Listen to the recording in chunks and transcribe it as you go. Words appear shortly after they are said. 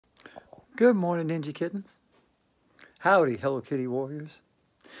Good morning, Ninja Kittens. Howdy, Hello Kitty Warriors.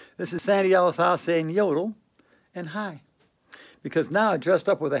 This is Sandy Ellis saying yodel and hi. Because now I dressed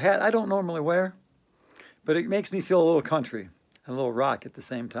up with a hat I don't normally wear, but it makes me feel a little country and a little rock at the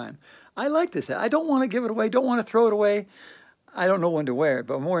same time. I like this hat. I don't want to give it away, don't want to throw it away. I don't know when to wear it,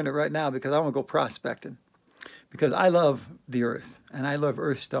 but I'm wearing it right now because I want to go prospecting. Because I love the earth, and I love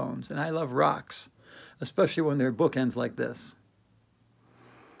earth stones, and I love rocks, especially when they're bookends like this.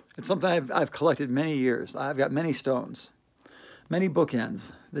 It's something I've collected many years. I've got many stones, many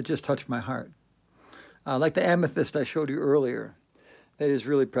bookends that just touch my heart. Like the amethyst I showed you earlier, that is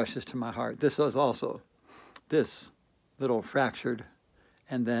really precious to my heart. This is also this little fractured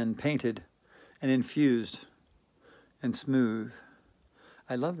and then painted and infused and smooth.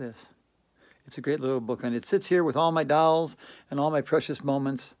 I love this. It's a great little bookend. It sits here with all my dolls and all my precious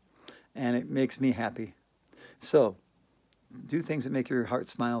moments, and it makes me happy. So, do things that make your heart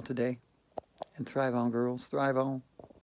smile today. And thrive on, girls. Thrive on.